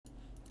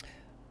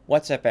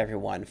What's up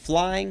everyone,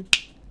 Flying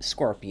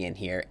Scorpion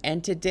here,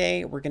 and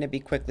today we're going to be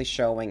quickly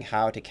showing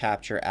how to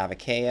capture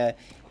Avichea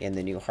in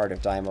the new Heart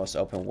of Deimos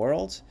open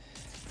world.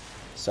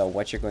 So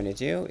what you're going to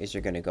do is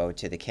you're going to go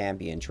to the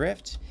Cambion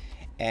Drift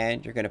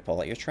and you're going to pull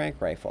out your trank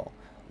rifle.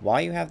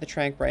 While you have the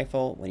trank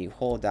rifle, when you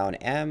hold down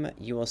M,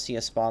 you will see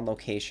a spawn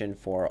location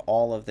for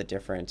all of the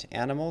different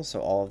animals. So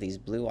all of these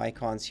blue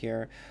icons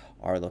here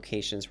are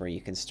locations where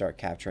you can start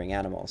capturing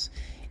animals.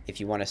 If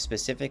you want to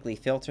specifically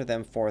filter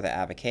them for the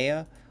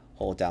Avichea,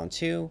 hold down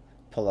 2,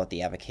 pull out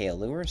the Avichea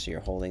lure, so you're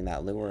holding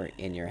that lure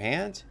in your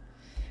hand,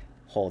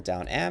 hold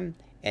down M,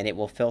 and it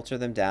will filter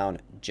them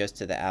down just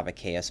to the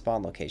Avichea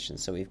spawn location.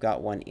 So we've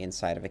got one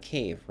inside of a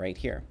cave right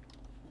here.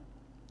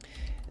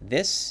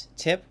 This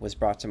tip was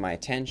brought to my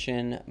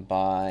attention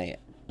by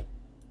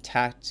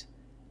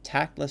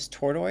Tactless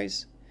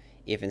Tortoise.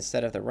 If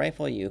instead of the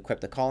rifle you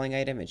equip the calling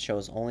item, it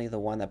shows only the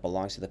one that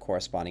belongs to the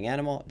corresponding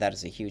animal. That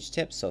is a huge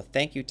tip, so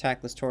thank you,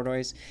 Tactless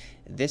Tortoise.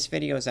 This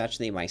video is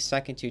actually my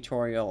second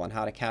tutorial on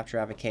how to capture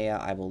Avichea.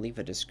 I will leave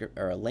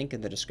a link in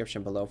the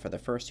description below for the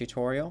first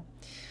tutorial.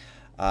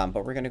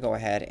 But we're going to go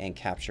ahead and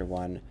capture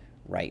one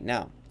right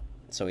now.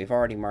 So we've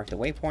already marked the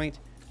waypoint.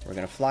 We're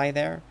going to fly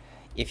there.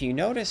 If you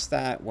notice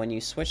that when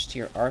you switch to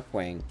your arc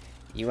wing,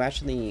 you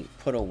actually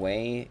put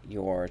away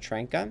your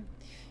trank gun.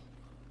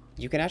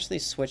 You can actually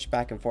switch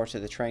back and forth to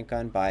the trank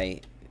gun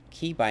by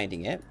key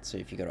binding it. So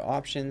if you go to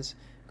options,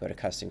 go to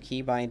custom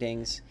key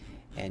bindings,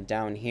 and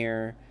down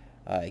here,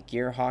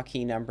 gear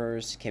hotkey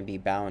numbers can be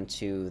bound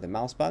to the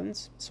mouse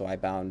buttons. So I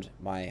bound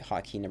my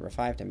hotkey number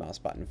 5 to mouse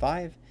button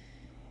 5.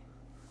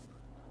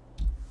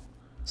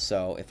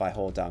 So if I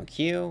hold down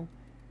Q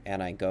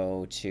and I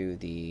go to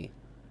the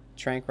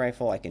trank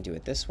rifle, I can do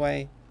it this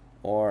way,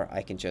 or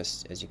I can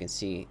just, as you can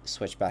see,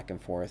 switch back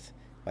and forth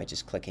by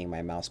just clicking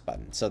my mouse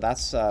button. So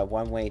that's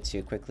one way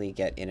to quickly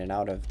get in and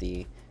out of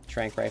the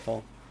trank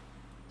rifle.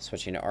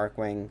 Switching to arc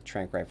wing,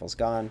 trank rifle's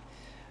gone.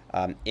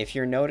 If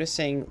you're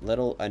noticing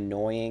little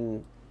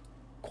annoying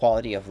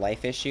quality of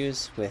life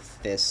issues with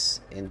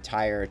this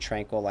entire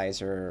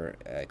tranquilizer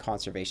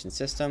conservation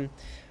system,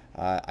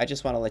 I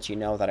just want to let you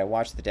know that I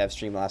watched the dev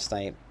stream last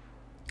night,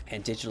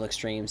 and Digital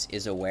Extremes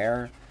is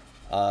aware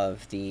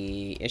of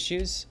the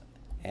issues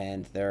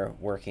and they're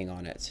working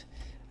on it.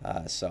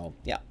 So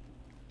yeah.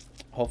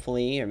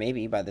 Hopefully, or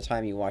maybe by the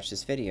time you watch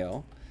this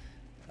video,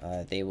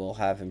 they will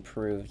have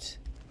improved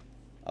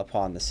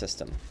upon the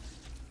system.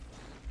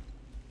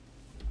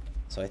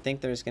 So I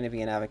think there's going to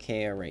be an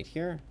Avichea right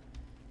here,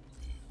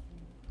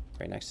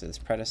 right next to this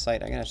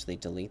Predacite. I can actually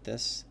delete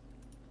this.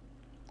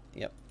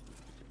 Yep.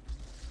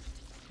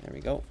 There we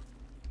go.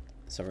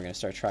 So we're going to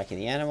start tracking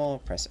the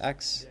animal. Press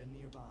X.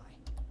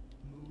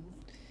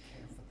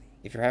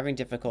 If you're having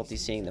difficulty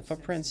seeing the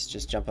footprints,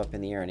 just jump up in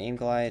the air and aim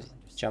glide.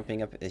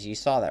 Jumping up, as you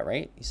saw that,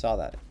 right? You saw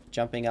that.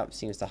 Jumping up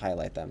seems to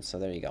highlight them. So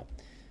there you go.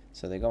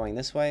 So they're going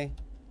this way.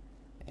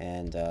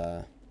 And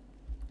let's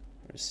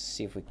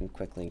see if we can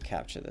quickly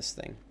capture this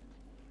thing.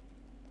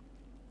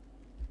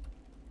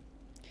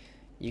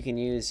 You can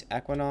use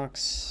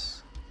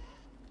Equinox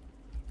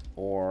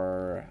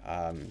or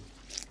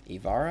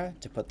Ivara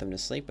to put them to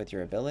sleep with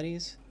your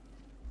abilities.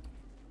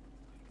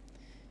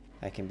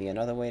 That can be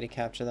another way to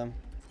capture them.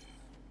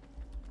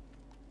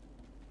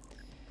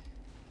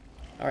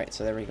 Alright,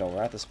 so there we go.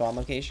 We're at the spawn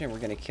location. We're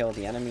going to kill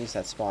the enemies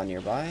that spawn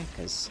nearby,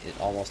 because it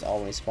almost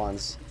always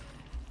spawns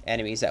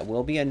enemies that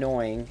will be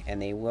annoying, and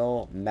they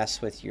will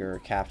mess with your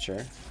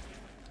capture.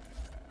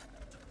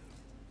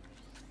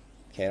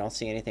 Okay, I don't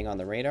see anything on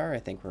the radar. I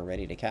think we're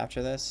ready to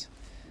capture this.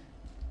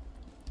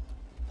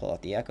 Pull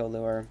out the Echo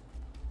Lure.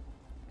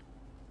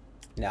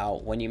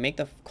 Now, when you make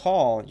the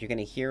call, you're going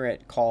to hear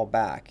it call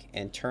back,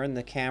 and turn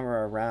the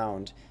camera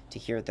around to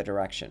hear the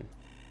direction.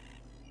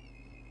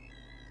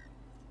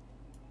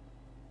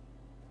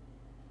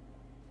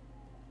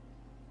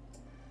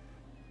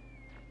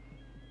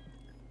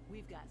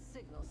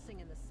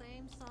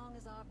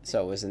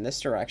 So it was in this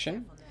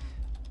direction.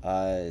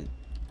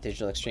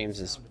 Digital Extremes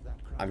is,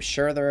 I'm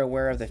sure they're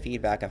aware of the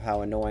feedback of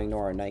how annoying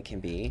Nora Night can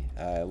be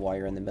while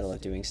you're in the middle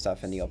of doing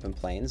stuff in the open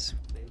plains.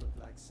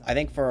 I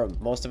think for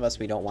most of us,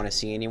 we don't want to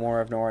see any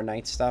more of Nora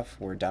Night stuff.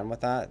 We're done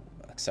with that,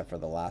 except for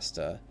the last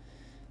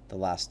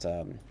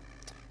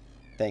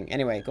thing.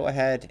 Anyway, go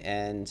ahead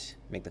and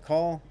make the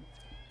call.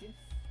 If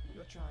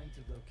you're trying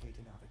to locate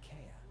an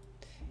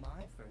Avichea,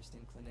 my first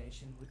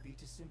inclination would be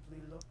to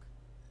simply look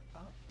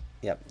up.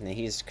 Yep, and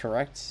he's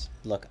correct.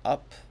 Look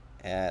up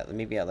at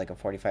maybe at like a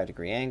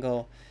 45-degree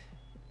angle.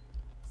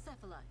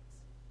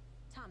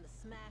 Time to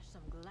smash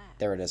some glass.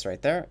 There it is right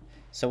there.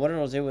 So what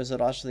it'll do is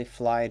it'll actually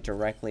fly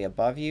directly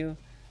above you.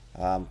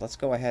 Let's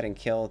go ahead and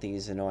kill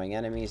these annoying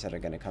enemies that are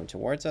going to come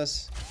towards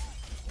us.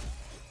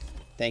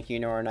 Thank you,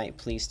 Nora Knight.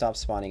 Please stop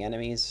spawning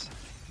enemies.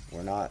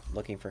 We're not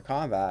looking for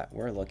combat.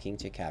 We're looking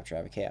to capture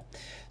Avichea.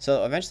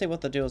 So eventually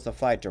what they'll do is they'll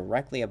fly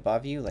directly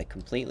above you, like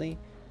completely.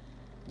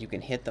 You can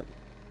hit them.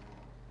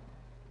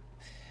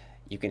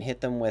 You can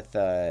hit them with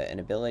an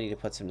ability to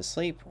put them to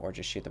sleep, or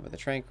just shoot them with a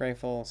trank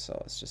rifle. So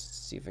let's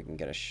just see if we can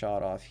get a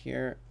shot off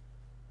here.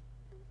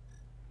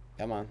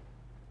 Come on.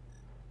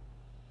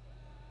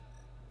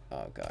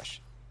 Oh,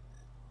 gosh.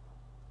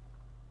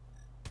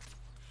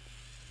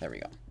 There we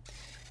go.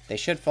 They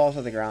should fall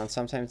to the ground.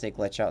 Sometimes they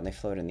glitch out and they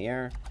float in the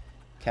air.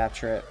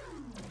 Capture it.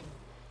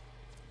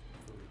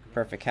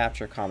 Perfect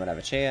capture, common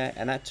Avichea.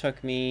 And that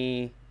took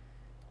me...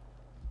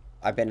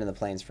 I've been in the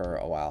plains for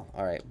a while.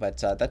 Alright, but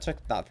that took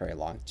not very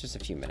long. Just a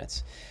few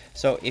minutes.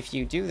 So if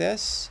you do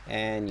this,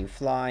 and you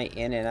fly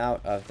in and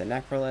out of the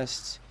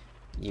Necrolist,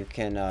 you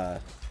can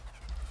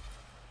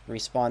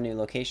respawn new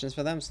locations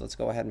for them. So let's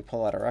go ahead and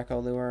pull out our Echo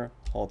Lure.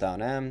 Hold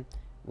down M.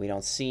 We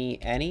don't see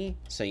any,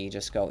 so you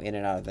just go in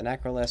and out of the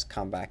Necrolist,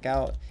 come back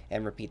out,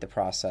 and repeat the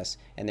process.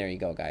 And there you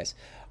go, guys.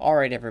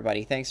 Alright,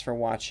 everybody. Thanks for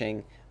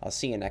watching. I'll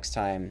see you next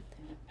time.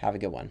 Have a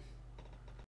good one.